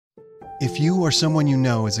If you or someone you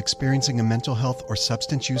know is experiencing a mental health or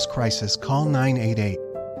substance use crisis, call 988.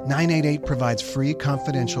 988 provides free,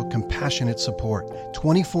 confidential, compassionate support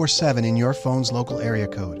 24/7 in your phone's local area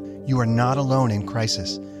code. You are not alone in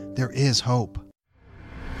crisis. There is hope.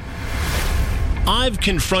 I've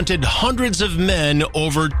confronted hundreds of men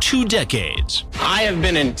over 2 decades. I have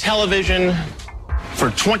been in television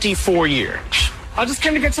for 24 years. I just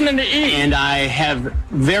came to get something to eat. And I have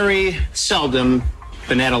very seldom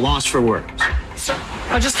been at a loss for words. So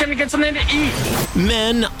I just came to get something to eat.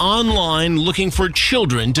 Men online looking for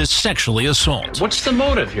children to sexually assault. What's the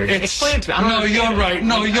motive here? Explain it to me. No, you're right.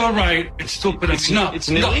 No, you're right. It's stupid. It's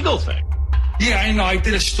an illegal thing. Yeah, I know. I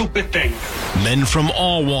did a stupid thing. Men from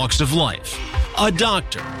all walks of life. A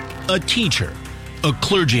doctor, a teacher, a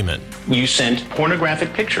clergyman. You sent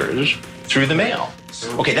pornographic pictures through the mail.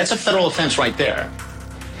 Okay, that's a federal offense right there.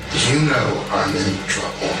 You know I'm in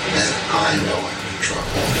trouble, and I know I'm in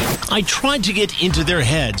trouble. I tried to get into their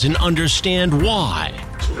heads and understand why.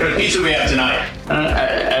 What kind of pizza we have tonight?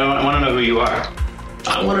 I want to know who you are.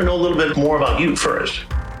 I want to know a little bit more about you first.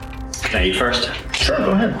 Can I eat first? Sure,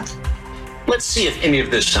 go ahead. Let's see if any of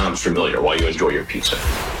this sounds familiar while you enjoy your pizza.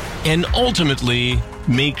 And ultimately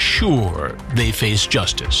make sure they face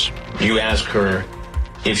justice. You ask her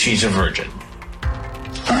if she's a virgin.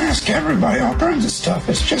 I ask everybody all kinds of stuff.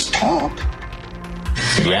 It's just talk.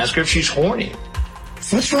 You ask her if she's horny.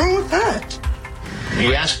 What's wrong with that?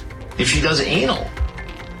 You ask if she does anal.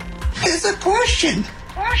 It's a question.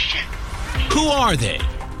 Who are they?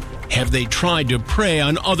 Have they tried to prey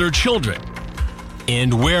on other children?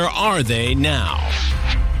 And where are they now?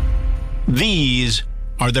 These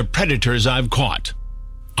are the predators I've caught.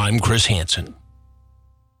 I'm Chris Hansen.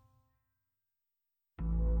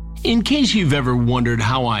 In case you've ever wondered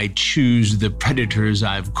how I choose the predators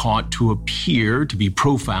I've caught to appear to be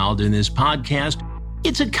profiled in this podcast,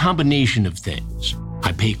 it's a combination of things.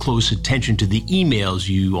 I pay close attention to the emails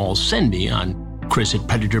you all send me on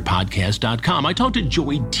chris@predatorpodcast.com. I talked to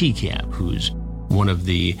Joey Tecap, who's one of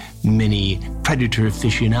the many predator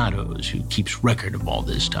aficionados who keeps record of all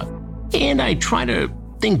this stuff. And I try to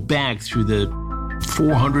think back through the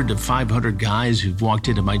 400 to 500 guys who've walked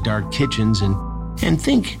into my dark kitchens and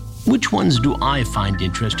think, which ones do I find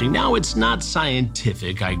interesting? Now, it's not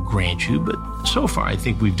scientific, I grant you, but so far I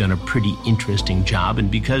think we've done a pretty interesting job.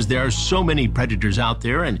 And because there are so many predators out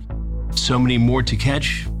there and so many more to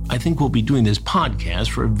catch, I think we'll be doing this podcast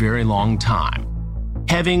for a very long time.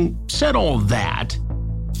 Having said all that,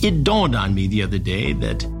 it dawned on me the other day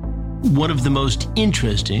that one of the most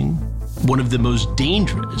interesting, one of the most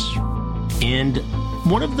dangerous, and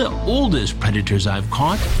one of the oldest predators I've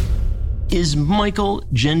caught is Michael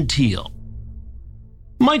Gentile.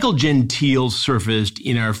 Michael Gentile surfaced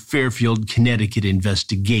in our Fairfield, Connecticut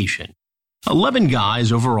investigation. 11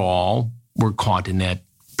 guys overall were caught in that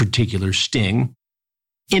particular sting.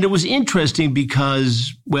 And it was interesting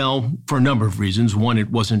because, well, for a number of reasons. One, it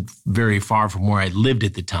wasn't very far from where I lived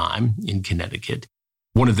at the time in Connecticut.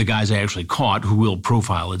 One of the guys I actually caught, who we'll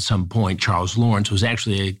profile at some point, Charles Lawrence, was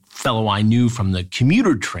actually a fellow I knew from the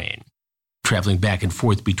commuter train, traveling back and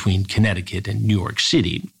forth between Connecticut and New York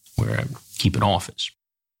City, where I keep an office.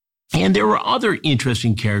 And there were other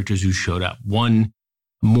interesting characters who showed up, one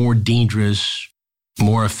more dangerous,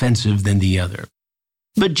 more offensive than the other.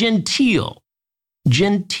 But Gentile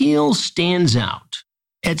stands out.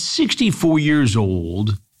 At 64 years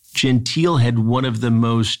old, Gentile had one of the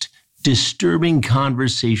most disturbing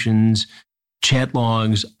conversations, chat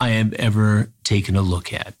logs I have ever taken a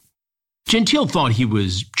look at. Gentile thought he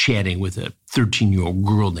was chatting with a 13-year-old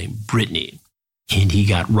girl named Brittany, and he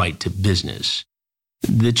got right to business.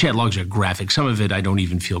 The chat logs are graphic. Some of it I don't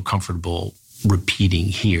even feel comfortable repeating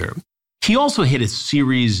here. He also had a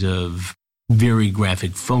series of very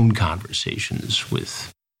graphic phone conversations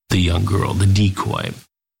with the young girl, the decoy.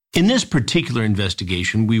 In this particular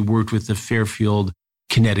investigation, we worked with the Fairfield,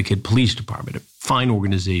 Connecticut Police Department, a fine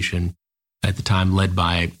organization at the time led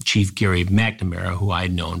by Chief Gary McNamara, who I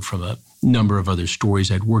had known from a number of other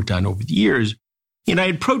stories I'd worked on over the years. And I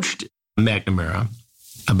approached McNamara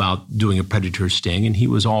about doing a predator sting, and he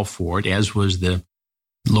was all for it, as was the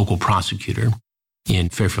local prosecutor in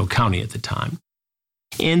Fairfield County at the time.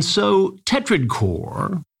 And so Tetrad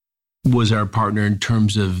Corps was our partner in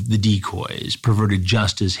terms of the decoys. Perverted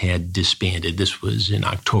Justice had disbanded. This was in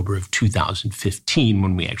October of 2015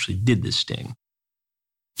 when we actually did this sting.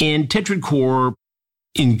 And Tetrad Corps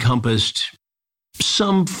encompassed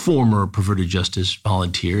some former Perverted Justice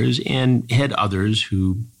volunteers and had others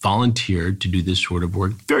who volunteered to do this sort of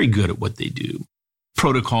work, very good at what they do.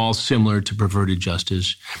 protocol similar to perverted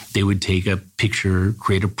justice. They would take a picture,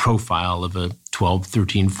 create a profile of a 12,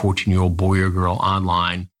 13, 14-year-old boy or girl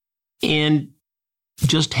online, and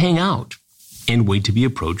just hang out and wait to be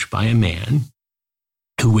approached by a man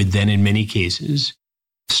who would then, in many cases,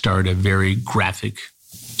 start a very graphic,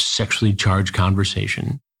 sexually charged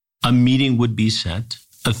conversation. A meeting would be set,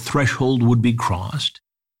 a threshold would be crossed,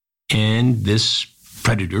 and this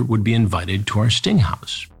predator would be invited to our sting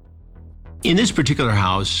house. In this particular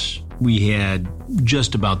house, we had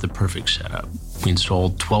just about the perfect setup. We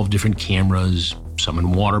installed 12 different cameras, some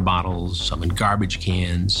in water bottles, some in garbage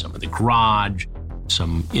cans, some in the garage,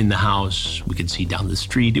 some in the house. We could see down the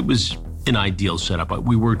street. It was an ideal setup.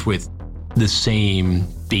 We worked with the same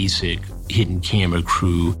basic hidden camera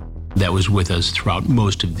crew that was with us throughout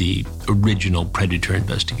most of the original Predator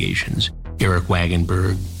investigations. Eric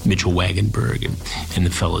Wagenberg, Mitchell Wagenberg, and the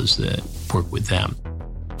fellows that worked with them.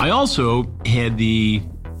 I also had the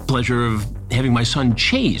pleasure of having my son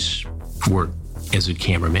Chase work as a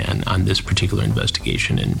cameraman on this particular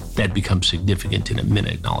investigation, and that becomes significant in a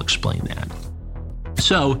minute, and I'll explain that.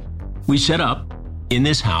 So we set up in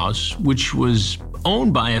this house, which was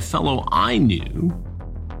owned by a fellow I knew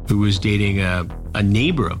who was dating a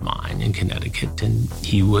neighbor of mine in Connecticut, and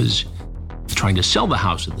he was trying to sell the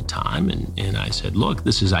house at the time, and I said, look,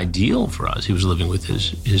 this is ideal for us. He was living with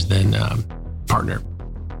his then partner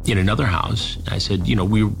in another house. I said,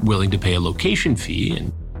 we're willing to pay a location fee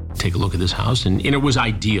and take a look at this house. And it was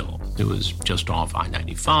ideal. It was just off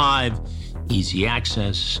I-95, easy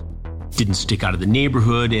access, didn't stick out of the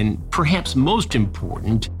neighborhood. And perhaps most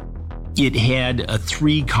important, it had a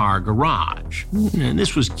 3-car garage. And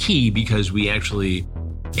this was key because we actually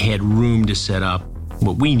had room to set up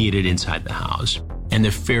what we needed inside the house. And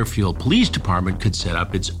the Fairfield Police Department could set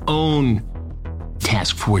up its own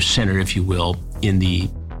task force center, if you will, in the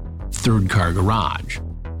 3rd-car garage.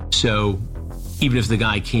 So even if the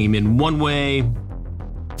guy came in one way,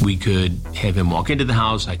 we could have him walk into the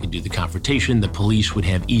house. I could do the confrontation. The police would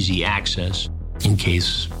have easy access in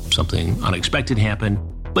case something unexpected happened.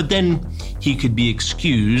 But then he could be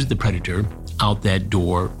excused, the predator, out that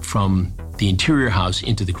door from the interior house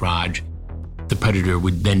into the garage. The predator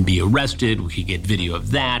would then be arrested. We could get video of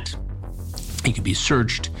that. He could be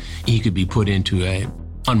searched. He could be put into a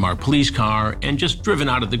unmarked police car and just driven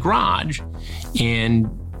out of the garage, and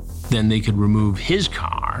then they could remove his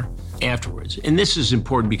car afterwards. And this is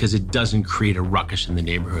important because it doesn't create a ruckus in the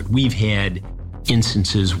neighborhood. We've had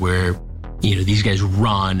instances where, these guys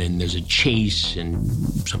run and there's a chase and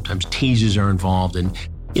sometimes tasers are involved. And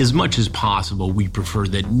as much as possible, we prefer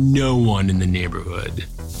that no one in the neighborhood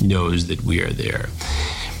knows that we are there.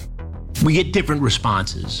 We get different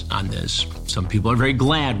responses on this. Some people are very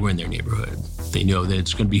glad we're in their neighborhood. They know that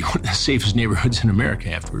it's going to be one of the safest neighborhoods in America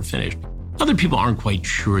after we're finished. Other people aren't quite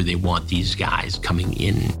sure they want these guys coming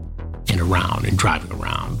in and around and driving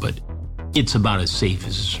around, but it's about as safe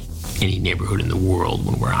as any neighborhood in the world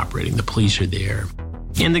when we're operating. The police are there,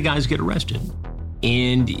 and the guys get arrested.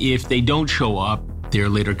 And if they don't show up, they're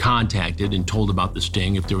later contacted and told about the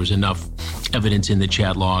sting. If there was enough evidence in the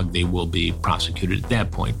chat log, they will be prosecuted at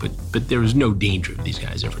that point. But there is no danger of these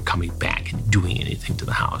guys ever coming back and doing anything to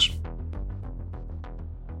the house.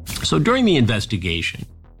 So during the investigation,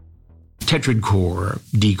 Tetrad Core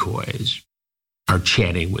decoys are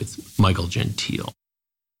chatting with Michael Gentile.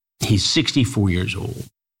 He's 64 years old.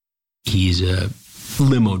 He's a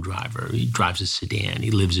limo driver. He drives a sedan.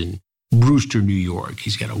 He lives in Brewster, New York.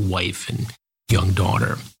 He's got a wife and young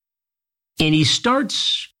daughter. And he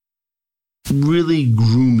starts really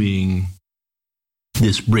grooming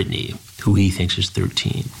this Brittany, who he thinks is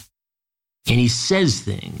 13. And he says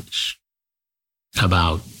things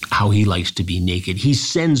about how he likes to be naked. He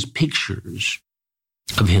sends pictures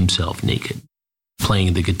of himself naked,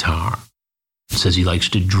 playing the guitar. Says he likes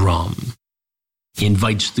to drum. He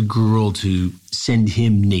invites the girl to send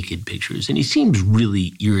him naked pictures. And he seems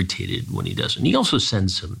really irritated when he does. And he also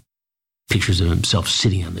sends some pictures of himself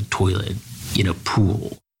sitting on the toilet in a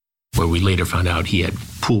pool, where we later found out he had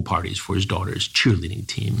pool parties for his daughter's cheerleading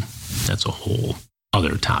team. That's a whole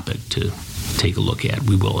other topic to take a look at.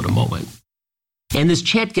 We will in a moment. And this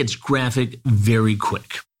chat gets graphic very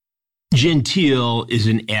quick. Gentile is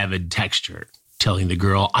an avid texter, telling the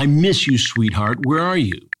girl, "I miss you, sweetheart. Where are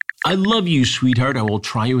you? I love you, sweetheart. I will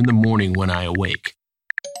try you in the morning when I awake.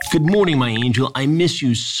 Good morning, my angel. I miss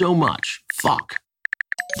you so much. Fuck.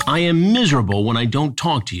 I am miserable when I don't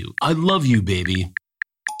talk to you. I love you, baby."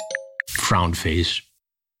 Frown face.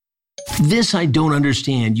 "This I don't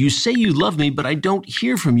understand. You say you love me, but I don't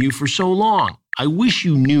hear from you for so long. I wish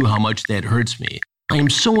you knew how much that hurts me. I am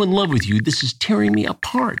so in love with you. This is tearing me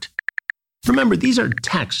apart." Remember, these are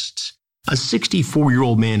texts a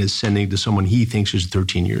 64-year-old man is sending to someone he thinks is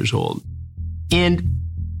 13 years old. And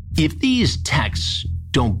if these texts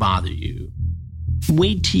don't bother you,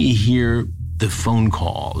 wait till you hear the phone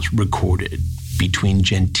calls recorded between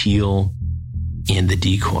Gentile and the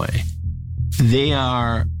decoy. They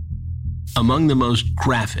are among the most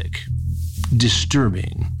graphic,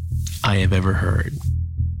 disturbing I have ever heard.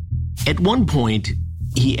 At one point,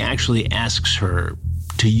 he actually asks her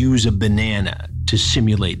to use a banana to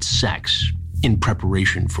simulate sex in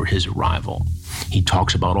preparation for his arrival. He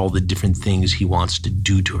talks about all the different things he wants to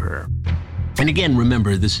do to her. And again,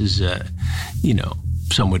 remember, this is,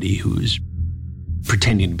 somebody who's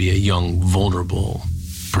pretending to be a young, vulnerable,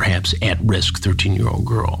 perhaps at-risk 13-year-old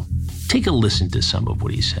girl. Take a listen to some of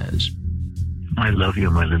what he says. I love you,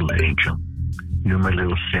 my little angel. You're my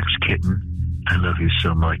little sex kitten. I love you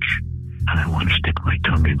so much. And I want to stick my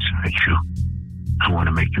tongue inside you. I want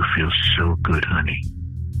to make you feel so good, honey.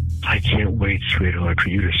 I can't wait, sweetheart, for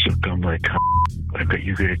you to suck on my cock. I bet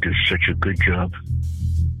you're going to do such a good job.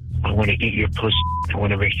 I want to eat your pussy. I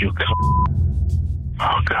want to make you come.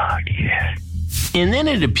 Oh, God, yeah. And then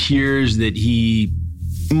it appears that he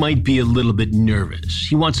might be a little bit nervous.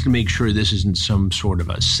 He wants to make sure this isn't some sort of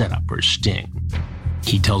a setup or sting.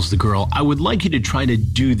 He tells the girl, I would like you to try to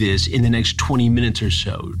do this in the next 20 minutes or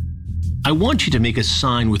so. I want you to make a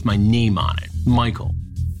sign with my name on it, Michael,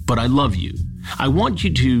 but I love you. I want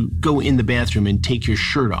you to go in the bathroom and take your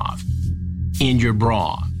shirt off and your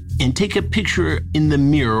bra and take a picture in the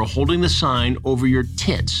mirror holding the sign over your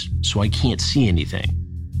tits so I can't see anything.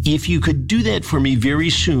 If you could do that for me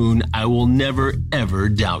very soon, I will never, ever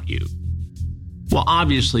doubt you. Well,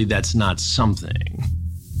 obviously, that's not something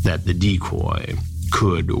that the decoy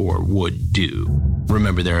could or would do.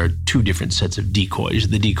 Remember, there are two different sets of decoys.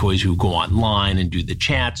 The decoys who go online and do the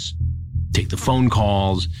chats, take the phone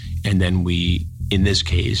calls, and then we, in this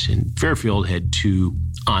case, in Fairfield, had two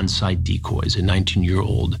on-site decoys, a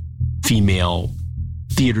 19-year-old female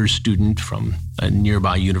theater student from a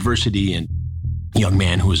nearby university and a young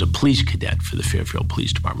man who was a police cadet for the Fairfield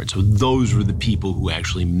Police Department. So those were the people who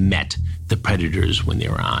actually met the predators when they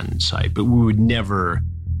were on site. But we would never,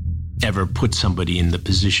 ever put somebody in the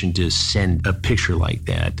position to send a picture like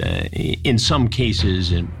that. In some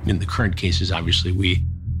cases, and in the current cases, obviously,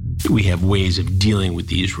 we have ways of dealing with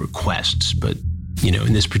these requests. But,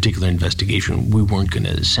 in this particular investigation, we weren't going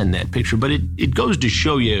to send that picture. But it goes to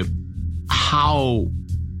show you how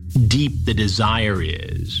deep the desire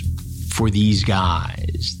is for these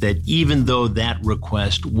guys, that even though that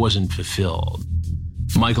request wasn't fulfilled,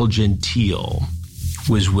 Michael Gentile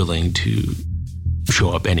was willing to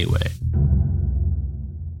show up anyway.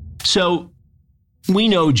 So we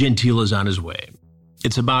know Gentile is on his way.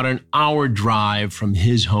 It's about an hour drive from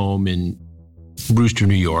his home in Brewster,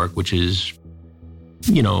 New York, which is,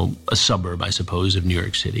 a suburb, I suppose, of New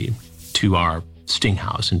York City, to our Sting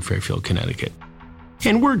House in Fairfield, Connecticut.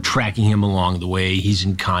 And we're tracking him along the way. He's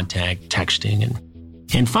in contact, texting,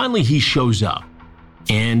 and finally he shows up.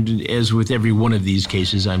 And as with every one of these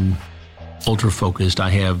cases, I'm ultra focused. I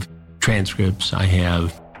have transcripts. I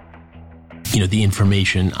have, the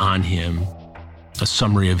information on him, a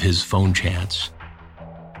summary of his phone chats.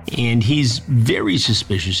 And he's very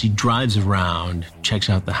suspicious. He drives around, checks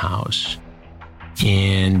out the house,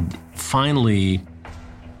 and finally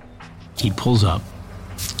he pulls up,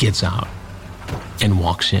 gets out, and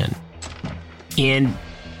walks in. And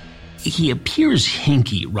he appears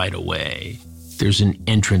hinky right away. There's an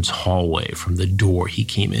entrance hallway from the door he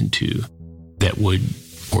came into that would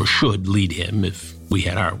or should lead him, if we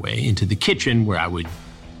had our way, into the kitchen where I would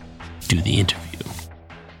do the interview.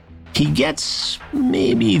 He gets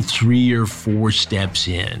maybe 3 or 4 steps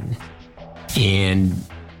in, and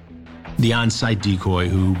the on-site decoy,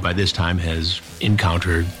 who by this time has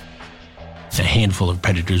encountered a handful of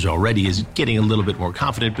predators already, is getting a little bit more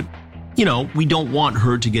confident. But, we don't want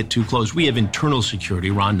her to get too close. We have internal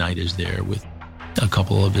security. Ron Knight is there with a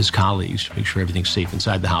couple of his colleagues to make sure everything's safe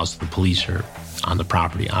inside the house. The police are on the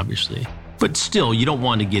property, obviously. But still, you don't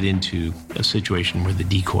want to get into a situation where the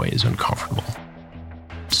decoy is uncomfortable.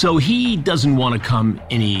 So he doesn't want to come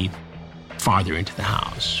any farther into the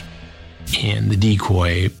house. And the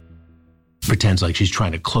decoy pretends like she's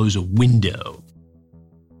trying to close a window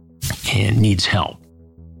and needs help.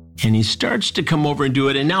 And he starts to come over and do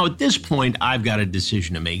it. And now at this point, I've got a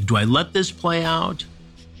decision to make. Do I let this play out?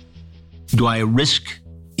 Do I risk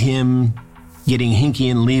him getting hinky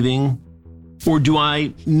and leaving? Or do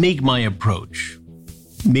I make my approach,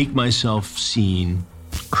 make myself seen,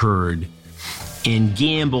 heard, and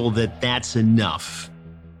gamble that that's enough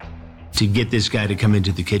to get this guy to come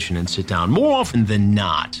into the kitchen and sit down? More often than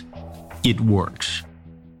not, it works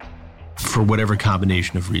for whatever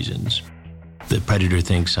combination of reasons. The predator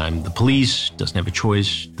thinks I'm the police, doesn't have a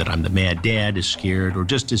choice, that I'm the mad dad, is scared, or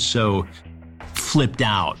just is so flipped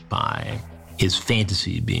out by his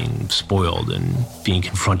fantasy being spoiled and being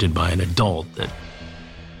confronted by an adult that,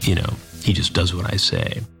 he just does what I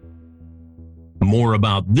say. More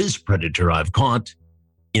about this predator I've caught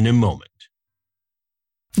in a moment.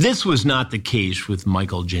 This was not the case with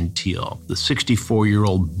Michael Gentile. The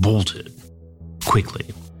 64-year-old bolted quickly.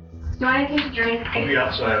 Do you want anything to drink? I'll be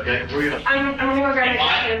outside, okay? Where are you? I'm going to go grab my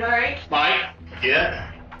jacket, all right? Mike?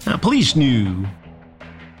 Yeah? Now, police knew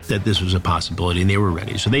that this was a possibility, and they were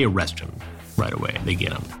ready. So they arrest him right away. They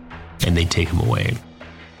get him, and they take him away.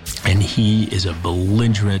 And he is a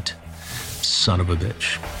belligerent son of a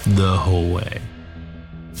bitch the whole way.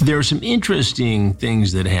 There are some interesting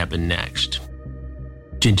things that happen next.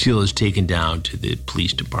 Gentile is taken down to the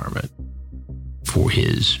police department for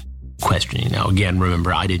his questioning. Now, again,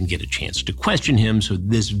 remember, I didn't get a chance to question him, so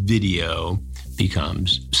this video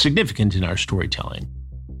becomes significant in our storytelling.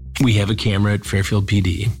 We have a camera at Fairfield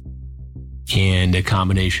PD and a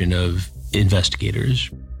combination of investigators,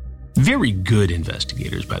 very good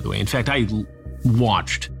investigators, by the way. In fact, I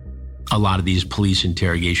watched a lot of these police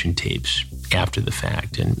interrogation tapes after the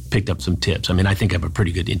fact and picked up some tips. I mean, I think I'm a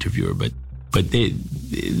pretty good interviewer, but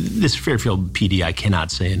this Fairfield PD, I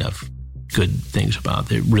cannot say enough good things about.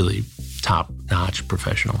 They're really top-notch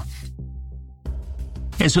professional.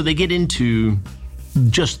 And so they get into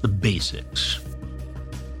just the basics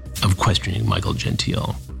of questioning Michael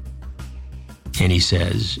Gentile. And he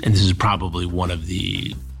says, and this is probably one of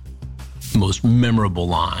the most memorable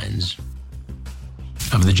lines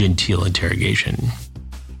of the Gentile interrogation.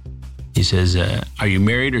 He says, are you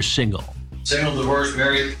married or single? Single, divorced,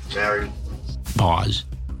 married? Married. Pause.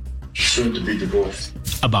 Soon to be divorced.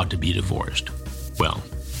 About to be divorced. Well,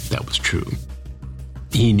 that was true.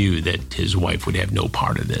 He knew that his wife would have no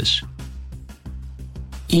part of this.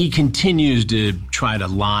 He continues to try to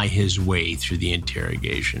lie his way through the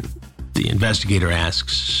interrogation. The investigator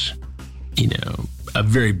asks, a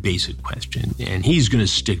very basic question, and he's going to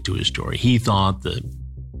stick to his story. He thought the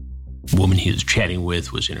woman he was chatting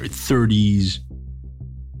with was in her 30s.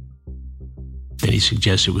 Then he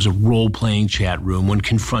suggests it was a role-playing chat room. When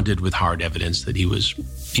confronted with hard evidence that he was,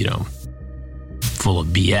 full of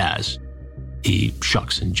BS, he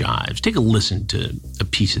shucks and jives. Take a listen to a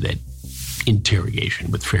piece of that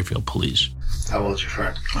interrogation with Fairfield Police. How old's your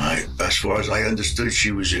friend? As far as I understood,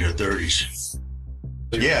 she was in her 30s.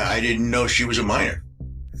 Yeah, I didn't know she was a minor.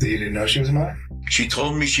 You didn't know she was a minor? She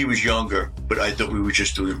told me she was younger, but I thought we were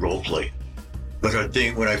just doing role play. But her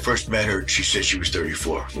thing, when I first met her, she said she was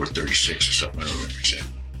 34 or 36 or something. I don't remember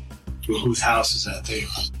exactly. Well, whose house is that thing?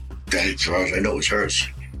 That, as far as I know, was hers.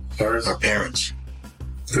 Hers? Her parents.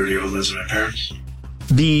 30-year-old lives with her parents?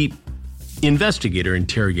 The investigator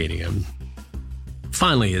interrogating him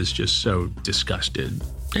finally is just so disgusted.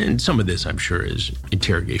 And some of this, I'm sure, is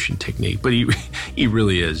interrogation technique, but he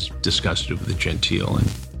really is disgusted with the Gentile. And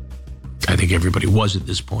I think everybody was at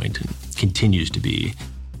this point and continues to be.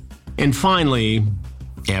 And finally,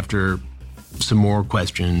 after some more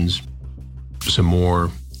questions, some more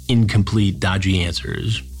incomplete, dodgy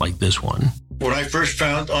answers like this one. When I first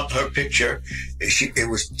found her picture, it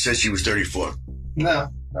said she was 34. No,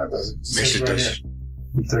 that doesn't. Yes, it does.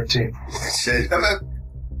 I'm 13. It said...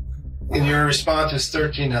 And your response is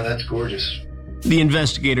 13. Now, that's gorgeous. The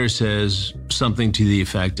investigator says something to the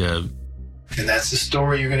effect of, and that's the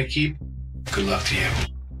story you're going to keep? Good luck to you.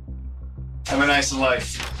 Have a nice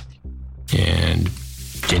life. And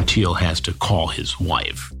Gentile has to call his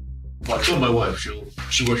wife. Well, I told my wife.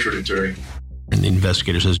 She works for an attorney. And the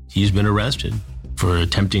investigator says he's been arrested for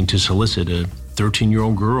attempting to solicit a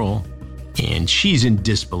 13-year-old girl. And she's in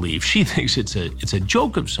disbelief. She thinks it's a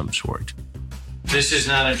joke of some sort. This is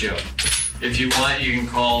not a joke. If you want, you can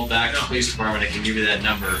call back the police department. I can give you that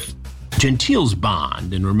number. Gentile's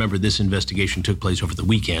bond, and remember this investigation took place over the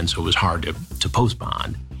weekend, so it was hard to post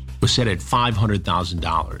bond, was set at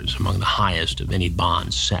 $500,000, among the highest of any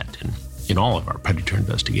bonds set in all of our predator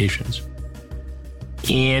investigations.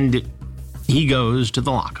 And he goes to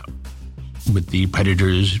the lockup with the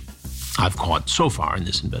predators I've caught so far in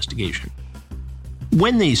this investigation.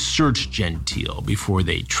 When they search Gentile before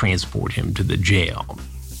they transport him to the jail,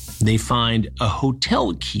 they find a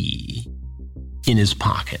hotel key in his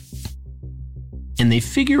pocket. And they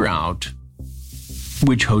figure out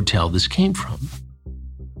which hotel this came from.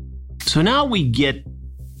 So now we get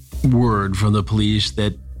word from the police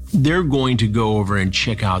that they're going to go over and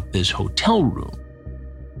check out this hotel room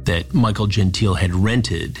that Michael Gentile had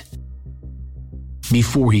rented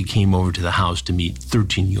before he came over to the house to meet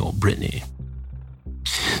 13-year-old Brittany.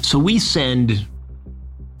 So we send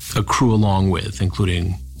a crew along with,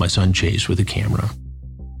 including my son Chase with a camera,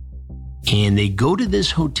 and they go to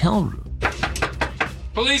this hotel room.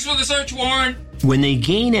 Police with a search warrant. When they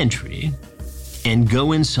gain entry and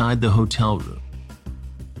go inside the hotel room,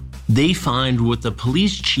 they find what the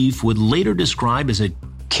police chief would later describe as a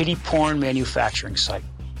kiddie porn manufacturing site.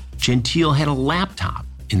 Gentile had a laptop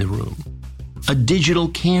in the room, a digital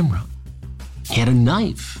camera, had a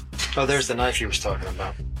knife. Oh, there's the knife he was talking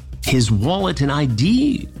about. His wallet and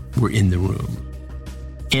ID were in the room.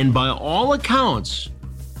 And by all accounts,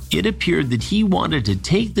 it appeared that he wanted to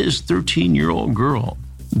take this 13-year-old girl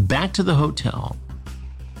back to the hotel,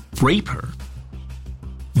 rape her,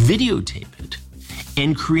 videotape it,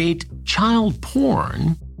 and create child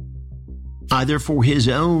porn, either for his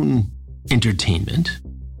own entertainment,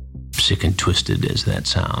 sick and twisted as that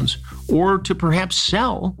sounds, or to perhaps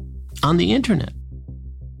sell on the internet.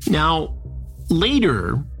 Now,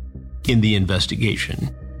 later in the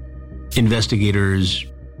investigation, investigators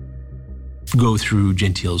go through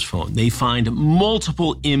Gentile's phone. They find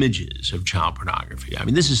multiple images of child pornography. I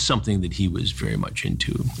mean, this is something that he was very much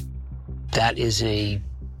into. That is an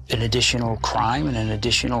additional crime and an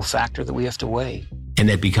additional factor that we have to weigh. And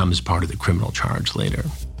that becomes part of the criminal charge later.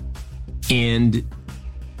 And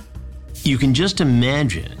you can just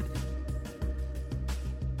imagine,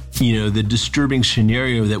 the disturbing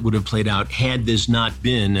scenario that would have played out had this not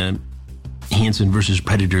been a Hansen versus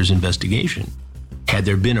Predators investigation. Had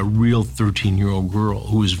there been a real 13-year-old girl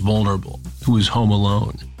who was vulnerable, who was home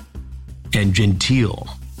alone, and Gentile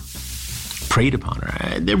preyed upon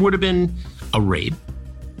her, there would have been a rape.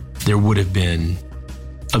 There would have been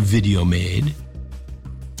a video made.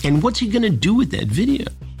 And what's he going to do with that video?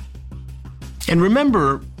 And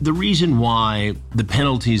remember, the reason why the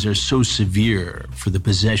penalties are so severe for the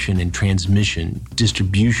possession and transmission,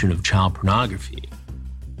 distribution of child pornography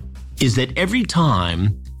is that every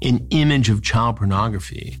time an image of child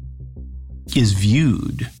pornography is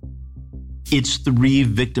viewed, it's the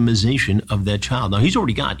re-victimization of that child. Now, he's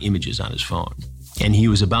already got images on his phone, and he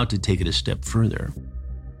was about to take it a step further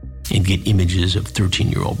and get images of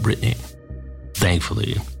 13-year-old Brittany.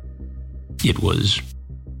 Thankfully, it was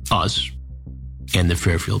us and the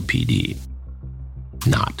Fairfield PD,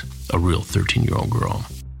 not a real 13-year-old girl.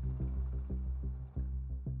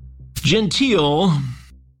 Gentile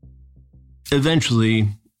eventually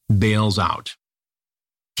bails out.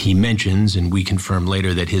 He mentions, and we confirm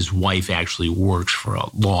later, that his wife actually works for a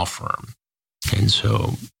law firm. And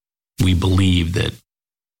so we believe that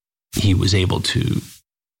he was able to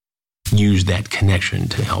use that connection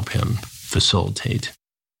to help him facilitate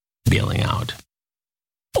bailing out.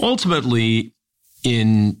 Ultimately,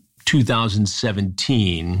 in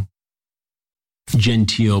 2017,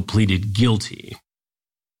 Gentile pleaded guilty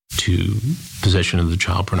to possession of the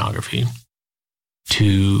child pornography,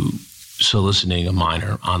 to soliciting a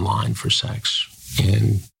minor online for sex,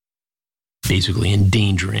 and basically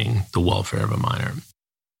endangering the welfare of a minor.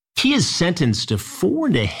 He is sentenced to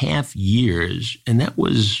 4.5 years, and that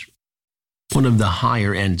was one of the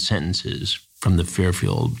higher end sentences from the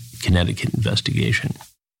Fairfield, Connecticut investigation.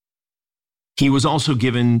 He was also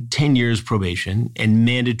given 10 years probation and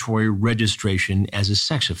mandatory registration as a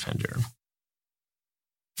sex offender.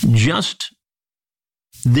 Just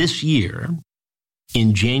this year,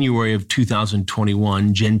 in January of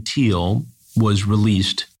 2021, Gentile was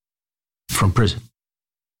released from prison.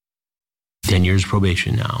 10 years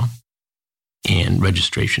probation now, and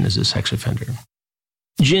registration as a sex offender.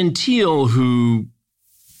 Gentile, who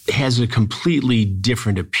has a completely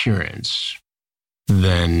different appearance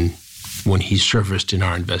than when he surfaced in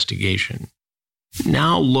our investigation,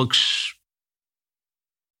 now looks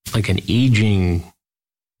like an aging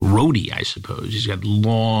roadie, I suppose. He's got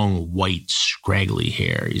long, white, scraggly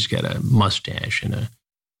hair. He's got a mustache and a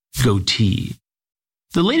goatee.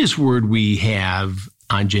 The latest word we have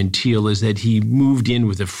on Gentile is that he moved in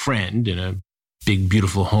with a friend in a big,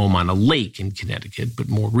 beautiful home on a lake in Connecticut, but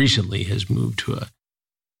more recently has moved to a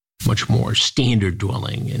much more standard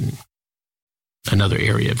dwelling in another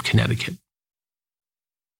area of Connecticut.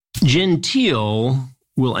 Gentile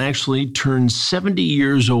will actually turn 70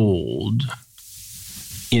 years old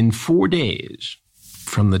in 4 days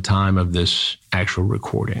from the time of this actual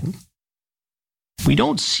recording. We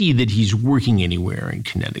don't see that he's working anywhere in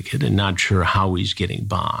Connecticut and not sure how he's getting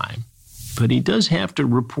by, but he does have to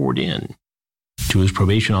report in to his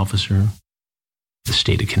probation officer, the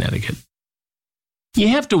state of Connecticut. You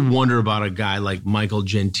have to wonder about a guy like Michael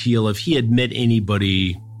Gentile if he had met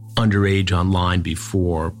anybody underage online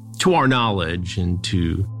before, to our knowledge and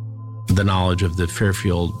to the knowledge of the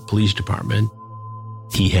Fairfield Police Department.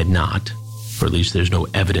 He had not, or at least there's no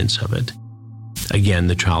evidence of it. Again,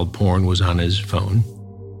 the child porn was on his phone.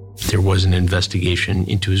 There was an investigation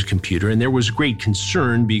into his computer, and there was great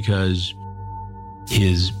concern because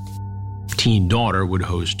his teen daughter would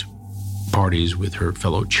host parties with her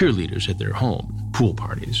fellow cheerleaders at their home, pool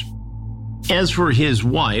parties. As for his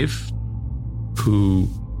wife, who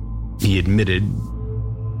he admitted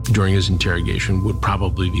during his interrogation would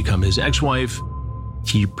probably become his ex-wife,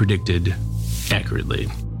 he predicted accurately.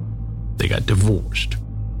 They got divorced.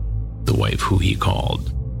 The wife, who he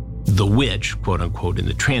called the witch, quote unquote, in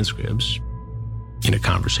the transcripts, in a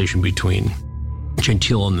conversation between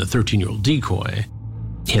Gentile and the 13-year-old decoy,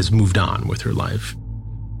 has moved on with her life.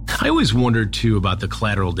 I always wondered, too, about the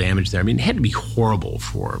collateral damage there. I mean, it had to be horrible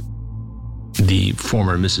for the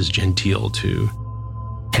former Mrs. Gentile to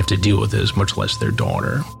have to deal with this, much less their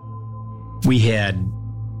daughter. We had,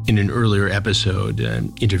 in an earlier episode,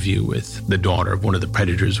 an interview with the daughter of one of the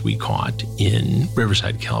predators we caught in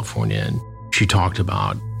Riverside, California, and she talked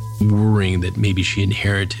about worrying that maybe she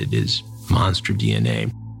inherited his monster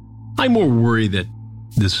DNA. I'm more worried that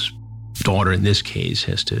this daughter in this case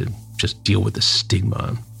has to just deal with the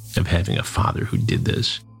stigma of having a father who did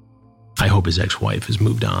this. I hope his ex-wife has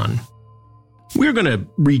moved on. We're going to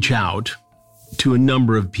reach out to a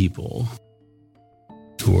number of people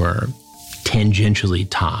who are tangentially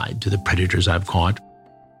tied to the predators I've caught.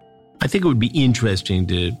 I think it would be interesting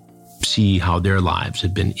to see how their lives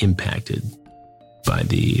have been impacted by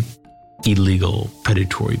the illegal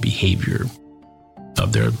predatory behavior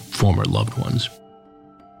of their former loved ones.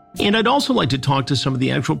 And I'd also like to talk to some of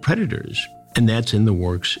the actual predators, and that's in the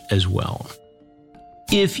works as well.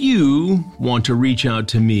 If you want to reach out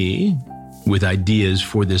to me with ideas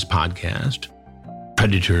for this podcast,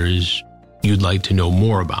 predators you'd like to know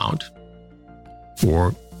more about,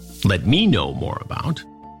 or let me know more about,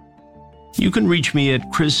 you can reach me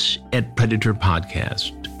at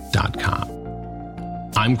chris@predatorpodcast.com.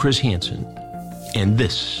 I'm Chris Hansen, and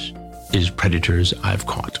this is Predators I've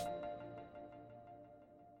Caught.